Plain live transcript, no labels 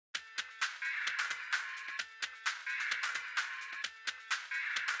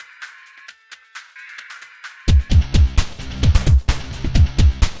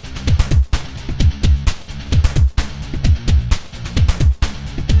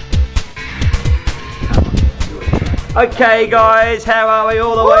Okay guys, how are we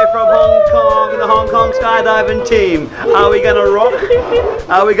all the way from Hong Kong, the Hong Kong skydiving team? Are we going to rock?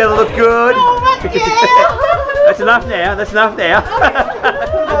 Are we going to look good? That's enough now, that's enough now.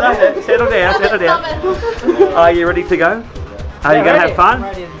 Settle down, settle down. Are you ready to go? Are you going to have fun?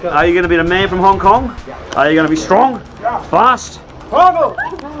 Are you going to be the man from Hong Kong? Are you going to be strong? Fast?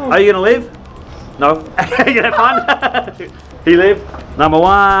 Are you going to live? No. Are you going to have fun? He lived. Number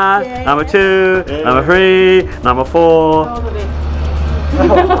 1, number 2, number 3, number 4.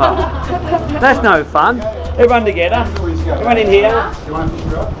 That's no fun. Everyone together. Everyone in here.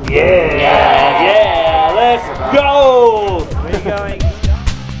 Yeah, let's go. Where are you going?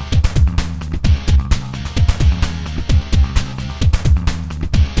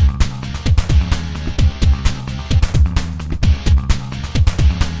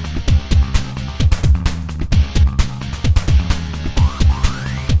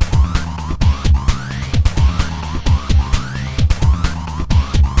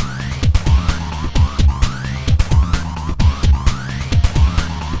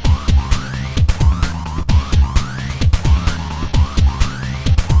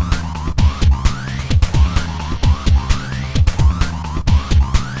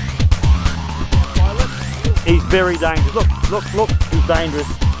 He's very dangerous. Look, look, look, he's dangerous.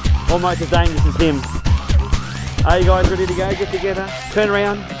 Almost as dangerous as him. Are you guys ready to go? Get together. Turn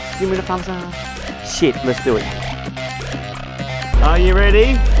around. Give me the thumbs up. Shit, let's do it. Are you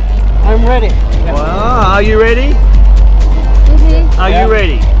ready? I'm ready. Well, are you ready? Are you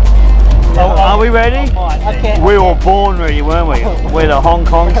ready? Are we ready? We were born ready, weren't we? We're the Hong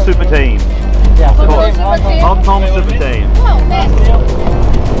Kong super team. Yeah, Hong Kong super team. Wow, next.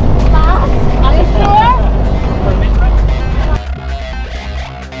 Last, are you sure?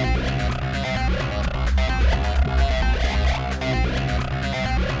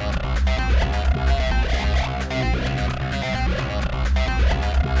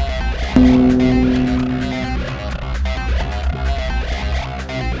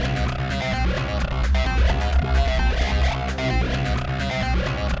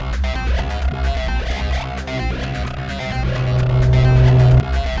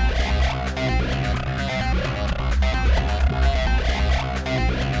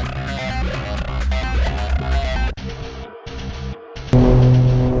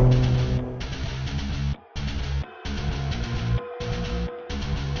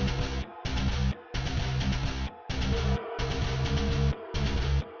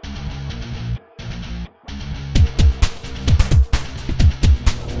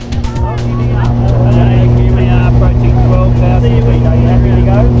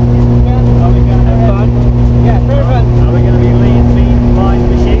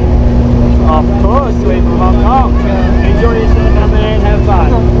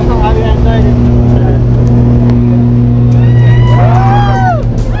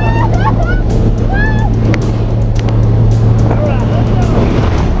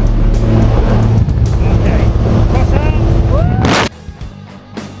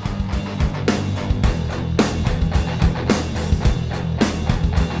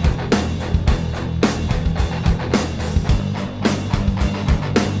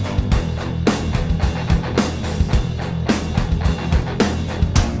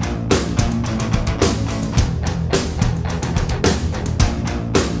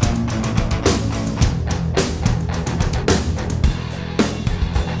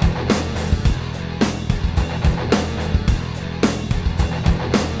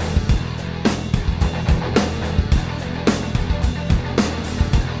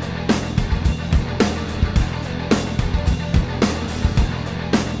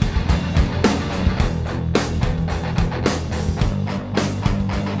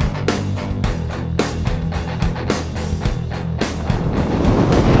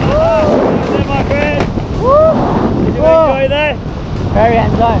 Very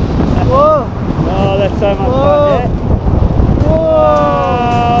enjoy. Whoa. Oh, that's so much fun, yeah?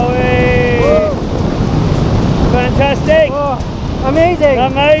 Whoa. Fantastic. Whoa. Amazing.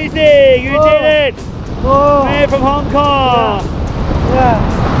 Amazing. You did it. Whoa. Man from Hong Kong. Yeah.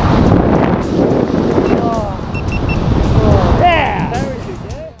 Yeah.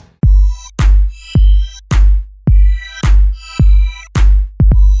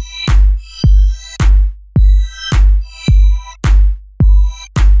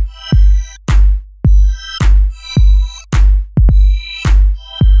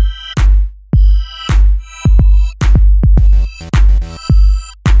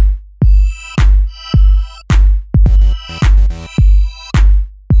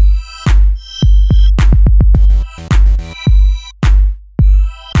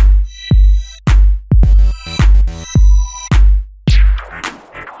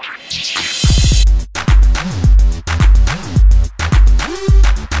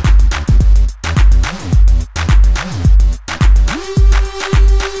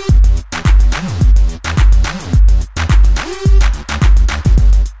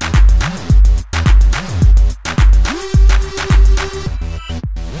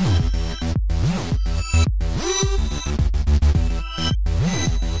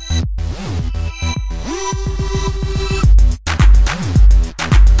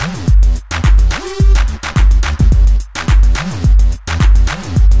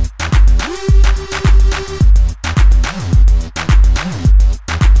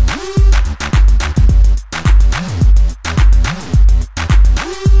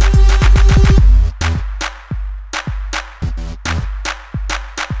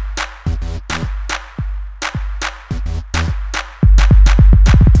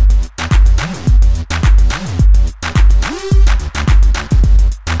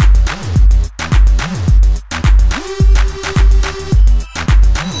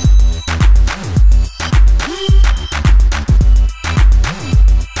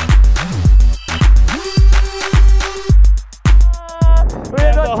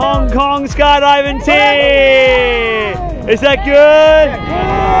 Kong Skydiving team! Is that good?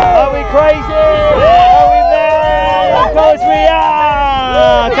 Are we crazy? Are we mad? Of course we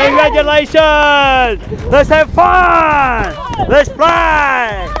are! Congratulations! Let's have fun! Let's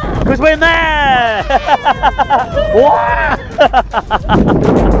fly! Because we're mad! Wow!